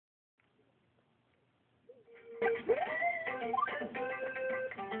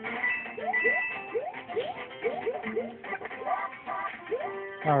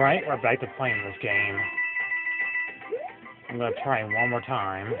Alright, we're back to playing this game. I'm gonna try one more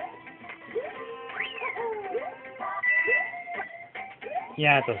time.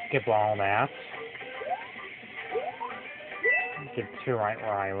 Yeah, I have to skip all that. Get to right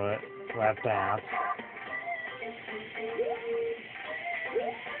where I left at.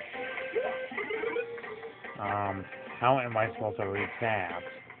 How am I supposed to reach that?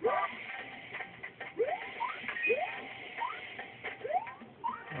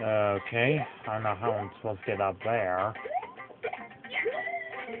 Okay, I don't know how I'm supposed to get up there.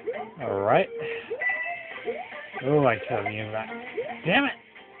 Alright. Ooh, I should have used that. Damn it!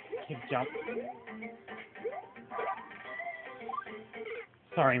 Keep jumping.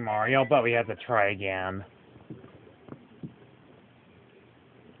 Sorry, Mario, but we have to try again.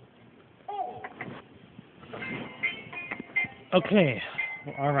 Okay.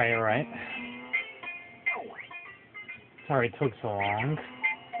 Alright. Sorry it took so long.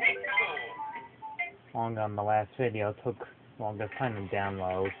 Long on the last video, took longest time to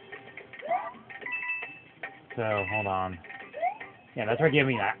download. So, hold on. Yeah, that's right, give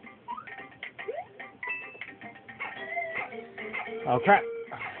me that. Oh, crap!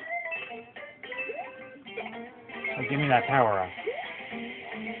 Oh, give me that power up.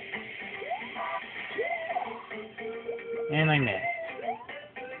 And I missed.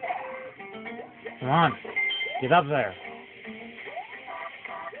 Come on, get up there.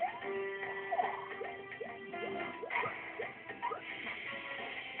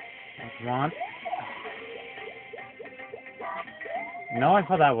 Come on. No, I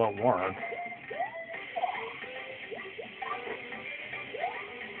thought that would work.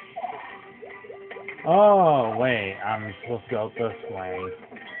 Oh, wait, I'm supposed to go this way.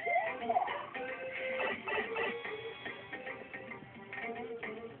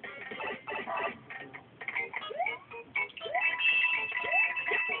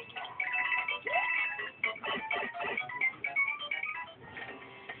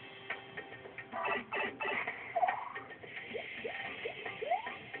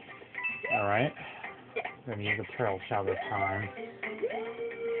 Alright. I'm gonna use a turtle shell this time.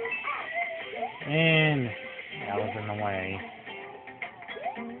 And that was in the way.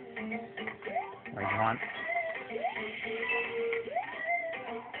 Alright, come on.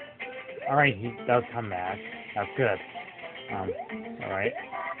 Alright, he does come back. That's good. Alright.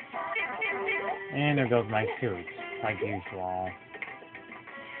 And there goes my suit, like usual.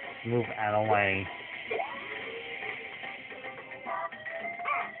 Move out of the way.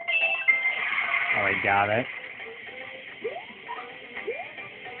 Alright, got it.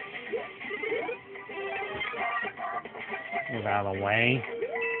 Move out of the way.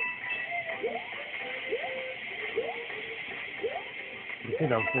 You see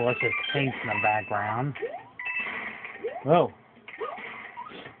those delicious pinks in the background. Whoa.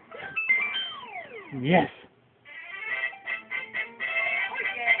 Yes.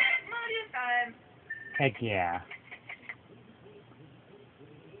 Heck yeah.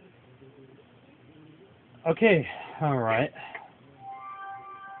 Okay, alright.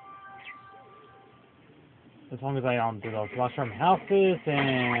 As long as I don't do those mushroom houses,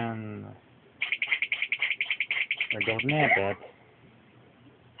 and there goes Nabbit.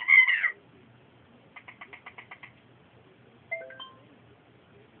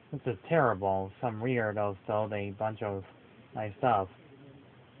 This is terrible. Some weirdos stole a bunch of my stuff.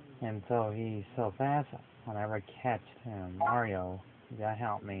 And so he's so fast, I'll never catch him. Mario, you gotta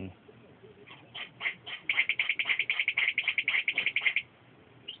help me.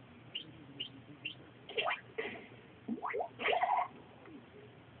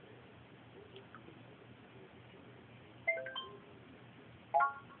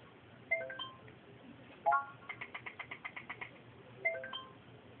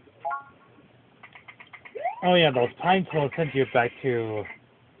 Oh yeah, those pines will send you back to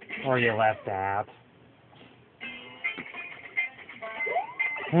where you left at.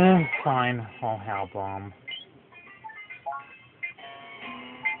 Fine, I'll help them.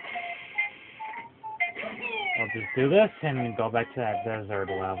 I'll just do this and go back to that desert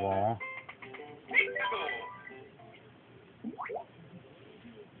level.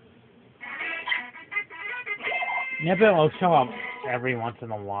 Nabbit will show up every once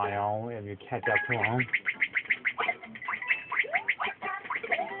in a while if you catch up to him.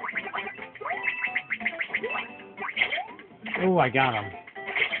 Ooh, I got him.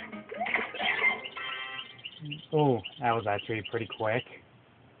 Ooh, that was actually pretty quick.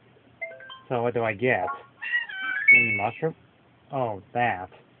 So what do I get? Any mushroom? Oh, that.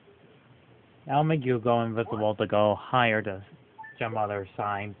 That'll make you go invisible to go higher to jump other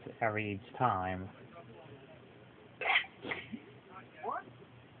sides every each time.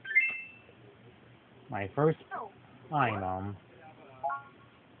 My first item.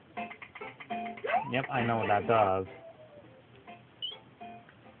 Yep, I know what that does.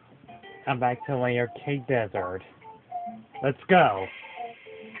 I'm back to Layer Cake Desert. Let's go!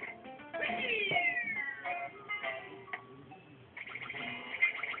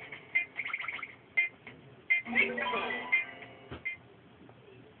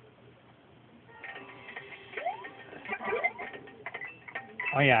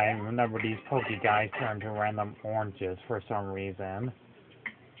 Oh yeah, I remember these Pokey guys turn to random oranges for some reason.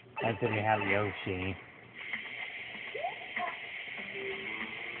 That's if you have Yoshi.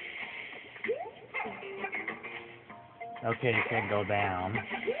 Okay, you can go down.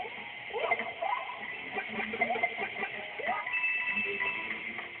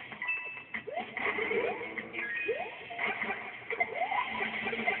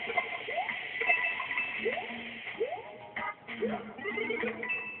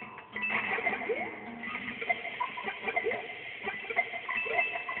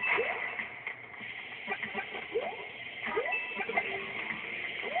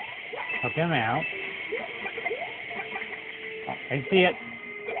 Took him out. Oh, I see it.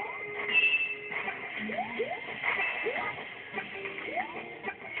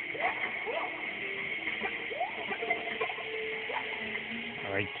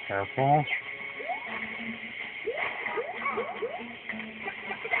 Alright, careful.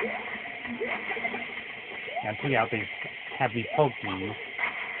 Now take out these heavy Pokies.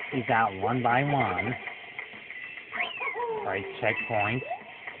 These out one by one. Alright, checkpoint.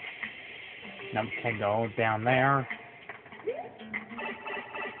 Now can go down there.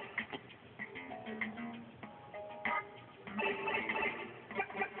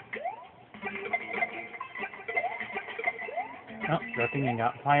 Oh, good thing you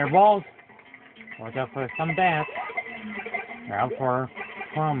got fireballs. Watch out for some bats. They're out for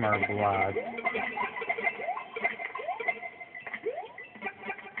plumber blood.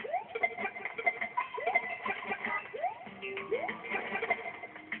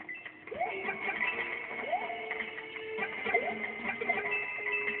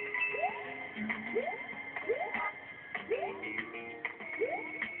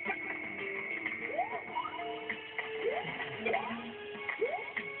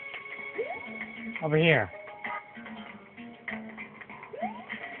 Over here.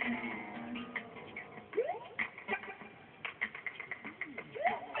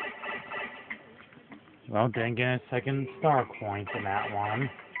 Well, didn't get a second star point in that one.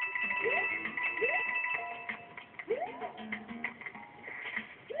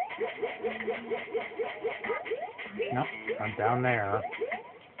 Nope, I'm down there.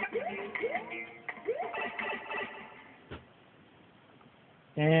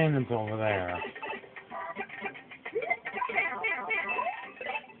 And it's over there.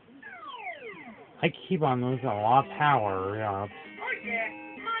 I keep on losing a lot of power.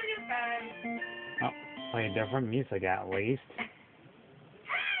 Oh, play a different music at least.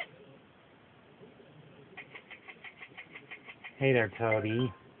 Hey there,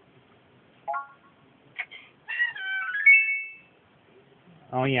 Toady.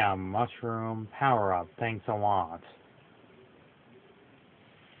 Oh yeah, mushroom power-up. Thanks a lot.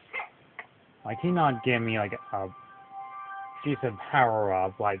 Why can you not give me like a decent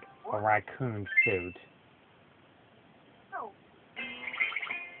power-up like a raccoon suit?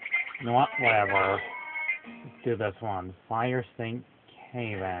 You know what? Whatever. Let's do this one. Fire Stink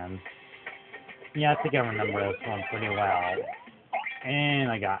Cave-In. Yeah, I think I remember this one pretty well.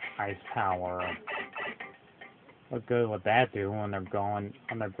 And I got ice power. What good would that do when they're going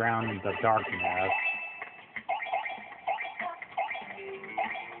underground in the darkness?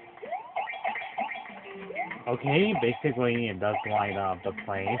 Okay, basically it does light up the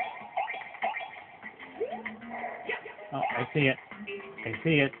place. Oh, I see it. I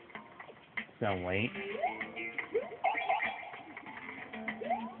see it. So wait.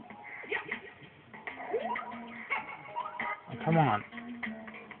 Oh, come on.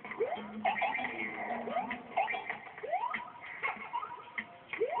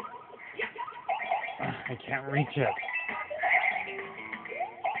 I can't reach it.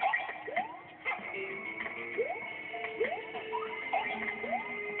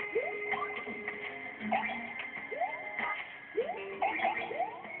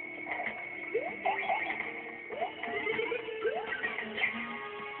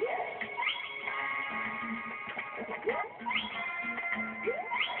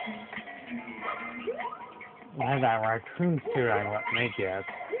 I have that raccoon suit I let make it.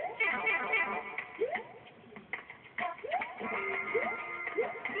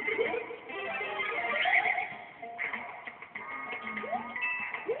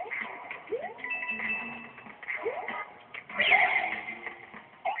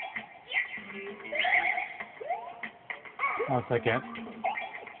 One second.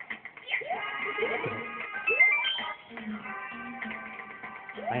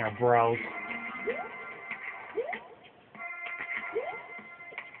 There, bros.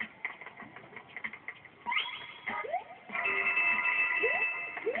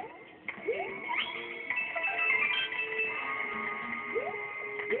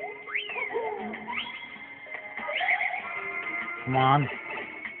 Come on.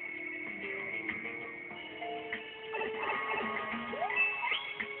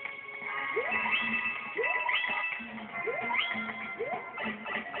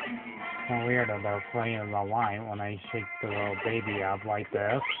 It's weird that they're playing in the light when I shake the little baby up like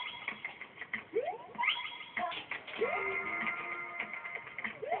this.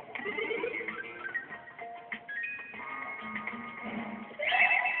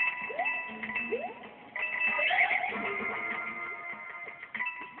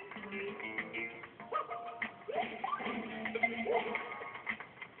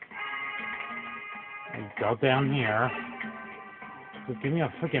 Go down here. Just give me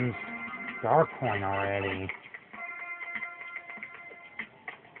a freaking star coin already.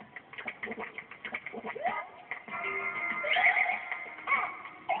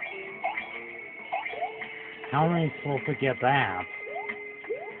 How am I supposed to get that?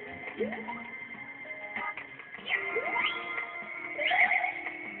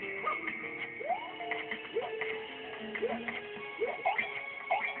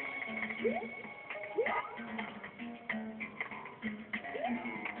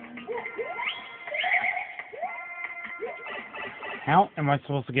 How am I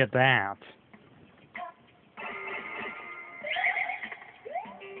supposed to get that?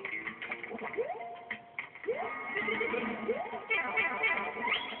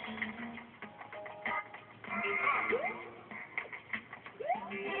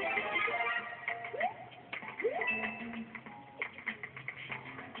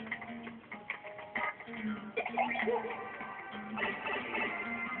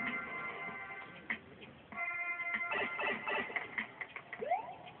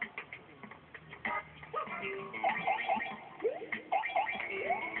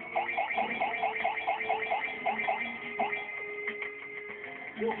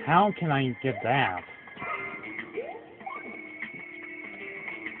 How can I get that?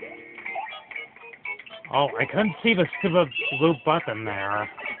 Oh, I couldn't see the stupid blue button there.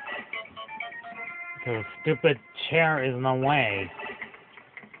 Because the stupid chair is in the way.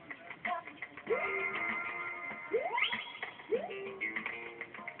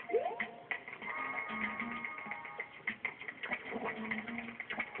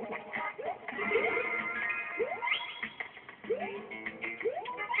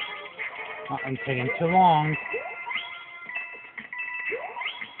 Oh, I'm taking too long.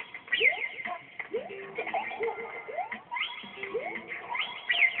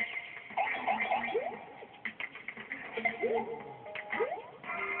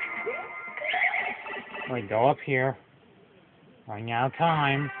 Wait, go up here. Running out of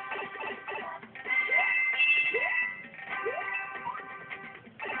time.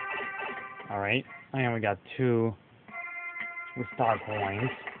 Alright, and we got 2 star coins.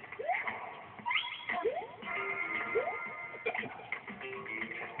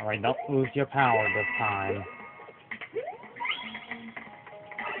 Alright, don't lose your power this time.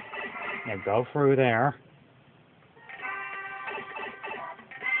 Yeah, go through there.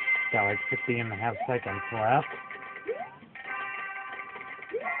 Got like 50.5 seconds left.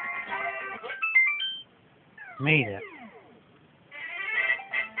 Made it.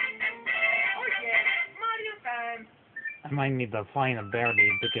 Oh yeah, Mario time. I might need to find a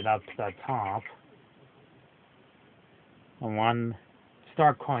berry to get up to the top. The 1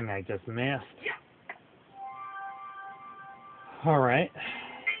 star coin I just missed. Yeah. Alright.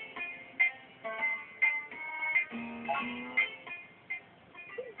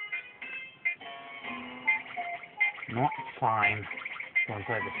 Not fine. Go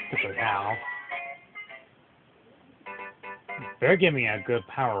inside the stupid house. Better give me a good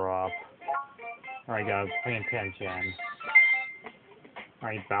power up. Alright guys, pay attention.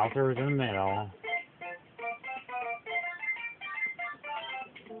 Alright, Bowser's in the middle.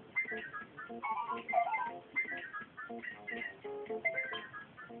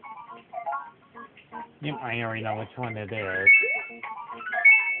 Yep, I already know which one it is.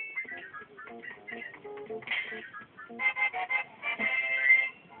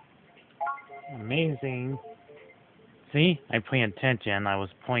 Amazing. See? I pay attention. I was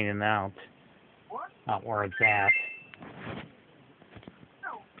pointing out where it's at.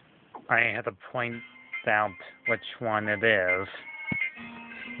 I had to point out which one it is.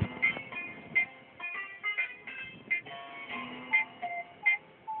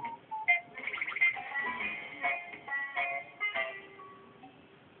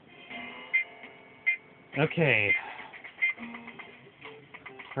 Okay.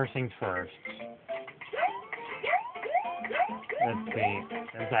 First things first. Let's see.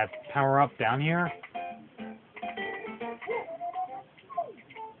 Is that power up down here?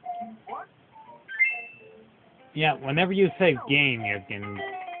 Yeah, whenever you save game, you can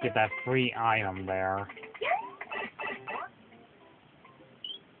get that free item there.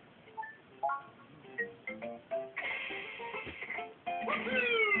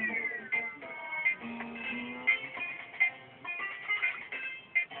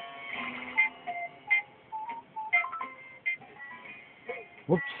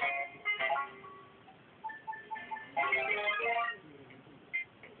 Whoops.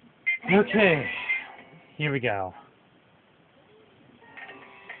 Okay, here we go.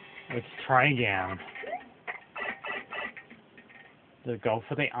 Let's try again. Just go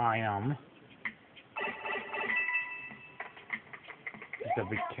for the item. Just gotta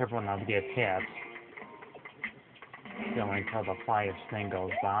be careful not to get hit. Going until the fire thing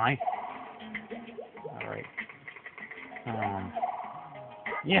goes by. Alright.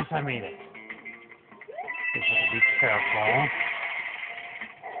 Yes, I made it. Just have to be careful.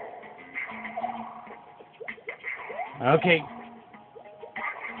 Okay.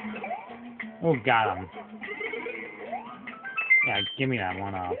 Oh, got him. Yeah, give me that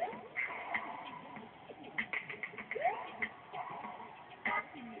one up.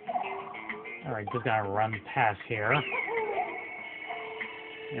 Alright, just gotta run past here.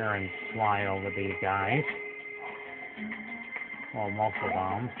 Here and fly over these guys. Well, most of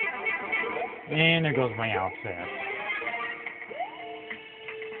them. And there goes my outfit.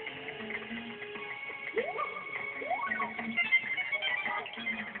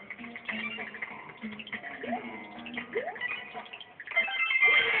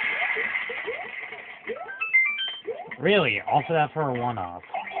 Really? All for that for a one-up.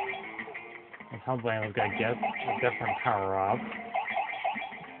 I thought I was gonna get a different power-up.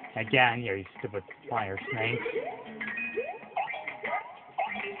 Now get out of here, you stupid fire snake.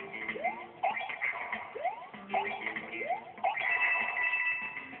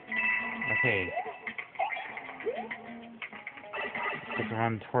 Okay. Just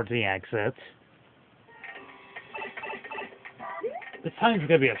run towards the exit. This time's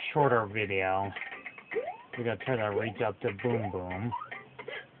gonna be a shorter video. We're gonna try to reach up to Boom Boom. Oh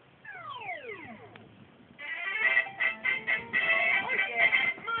yeah,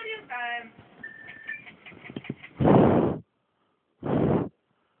 Mario time.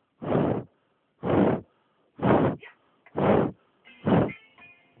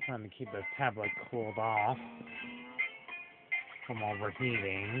 Trying to keep the tablet cooled off from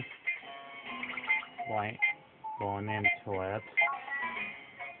overheating. Like going into it.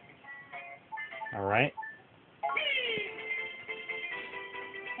 Alright.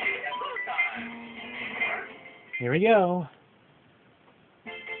 Here we go.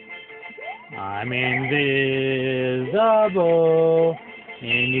 I'm invisible,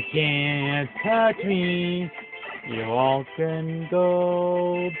 and you can't touch me. You all can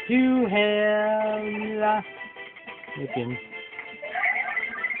go to hell. You can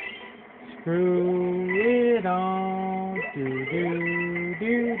screw it on. Do do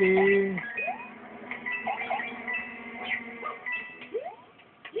do do.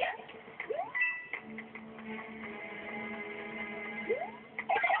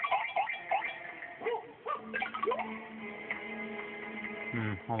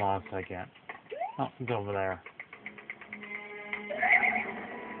 Hold on a second. Oh, it's over there.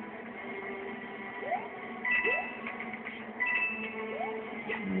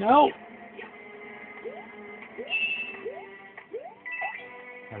 No!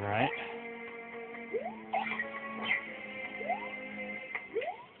 Alright.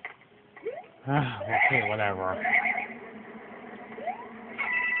 Okay, whatever.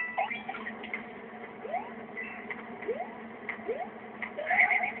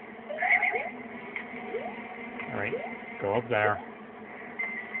 Alright, go up there.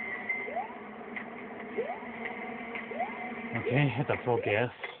 Okay, hit the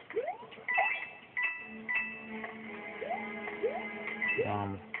focus.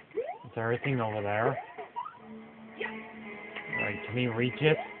 Is there anything over there? Alright, can we reach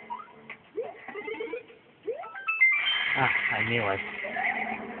it? Ah, I knew it.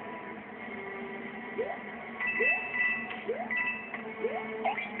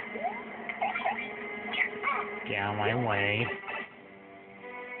 out of my way.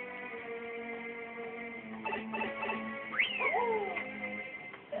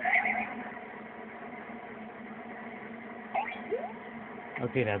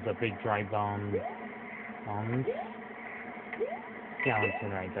 Okay, that's a big dry bone.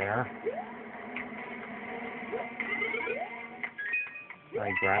 Skeleton right there.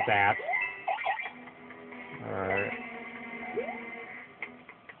 Alright, grab that. Alright.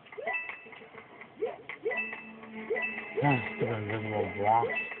 Stupid invisible blocks.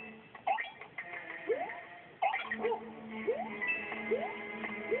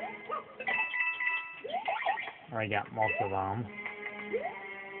 Alright, got most of them.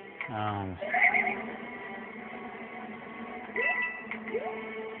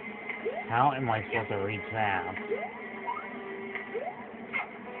 How am I supposed to reach that?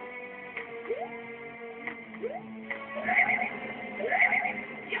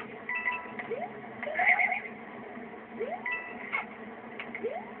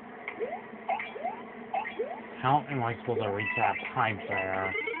 How am I supposed to reach that pipe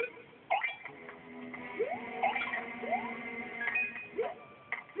there?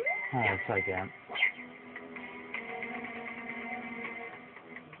 Hold on a second.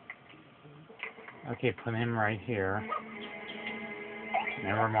 Okay, put him right here.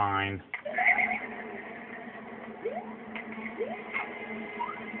 Never mind.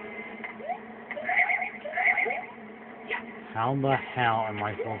 How the hell am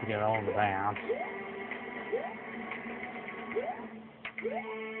I supposed to get over that?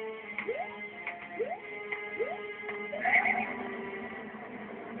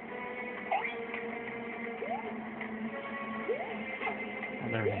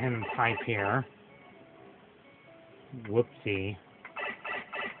 There's a hidden pipe here. Whoopsie.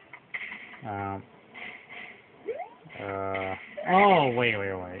 Oh, wait.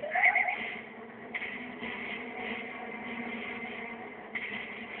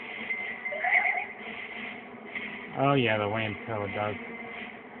 Oh, yeah, the way until it does.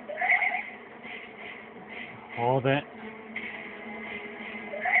 Hold it.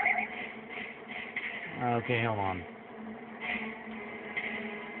 Okay, hold on.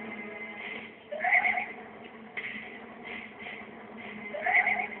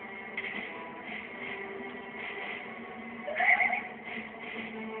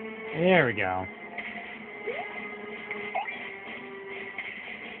 There we go.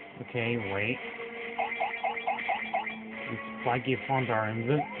 Okay, wait. These spiky phones are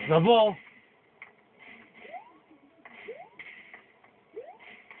invisible!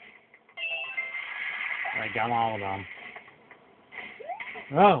 I got all of them.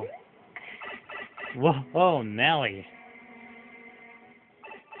 Oh! Whoa, Nelly!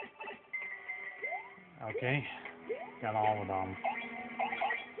 Okay, got all of them.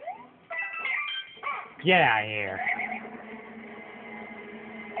 Get out of here!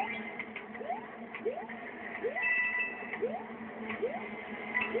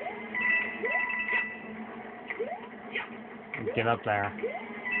 Get up there.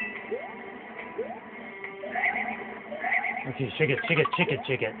 Okay, shake it.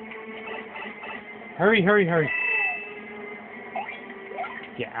 Hurry.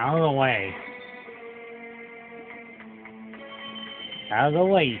 Get out of the way. Out of the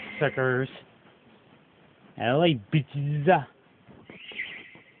way, suckers. Out of the way, bitches.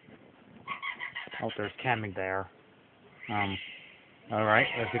 Oh, there's Cammy there. Alright,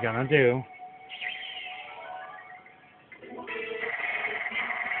 what's he gonna do?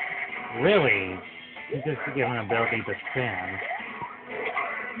 Really? He's just given an ability to spin.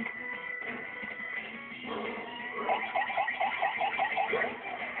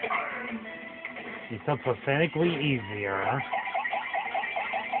 He's so pathetically easier.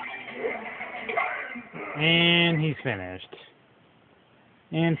 And he's finished.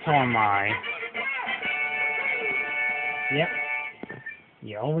 And so am I. Yep.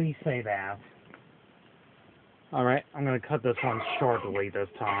 You always say that. Alright, I'm gonna cut this one shortly this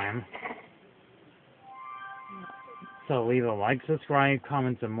time. So leave a like, subscribe,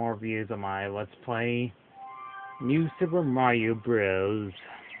 comments, and more views of my Let's Play New Super Mario Bros.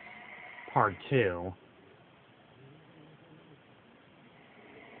 Part 2.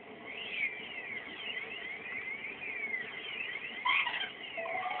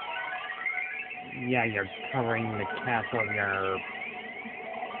 Yeah, you're covering the castle of your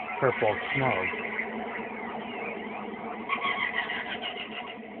purple smoke.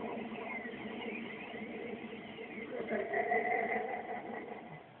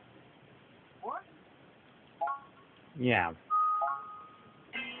 Yeah.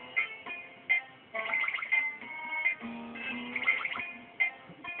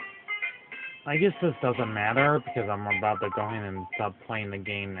 I guess this doesn't matter because I'm about to go in and stop playing the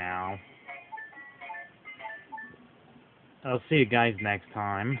game now. I'll see you guys next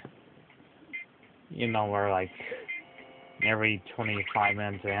time. You know, we're like every 25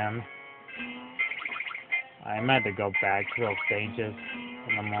 minutes in. I might have to go back to those stages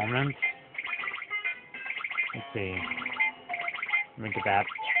in a moment. Let's see. Let me get that.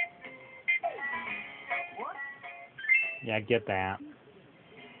 Yeah, get that.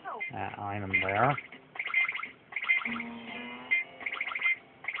 That item there.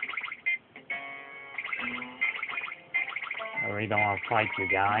 I really don't want to fight you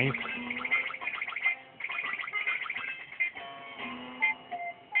guys.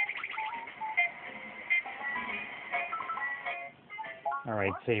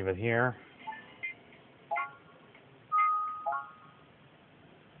 Alright, save it here.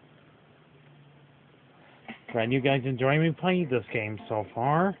 Glad you guys enjoy me playing this game so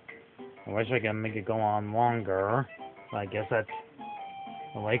far. I wish I could make it go on longer. But I guess that's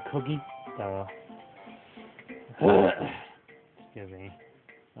the way cookie... excuse me.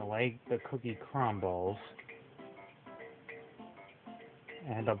 The way the cookie crumbles.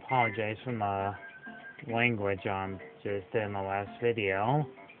 I had to apologize for the language on just in the last video.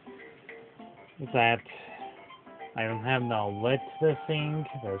 That I don't have no lit this thing,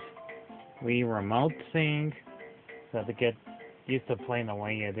 this Wii remote thing, so I have to get used to playing the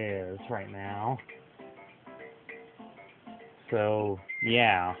way it is right now. So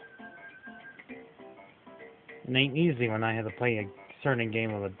yeah, it ain't easy when I have to play a certain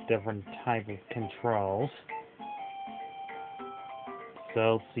game with a different type of controls.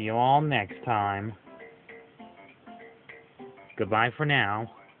 So see you all next time. Goodbye for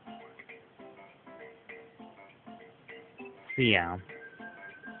now. See ya.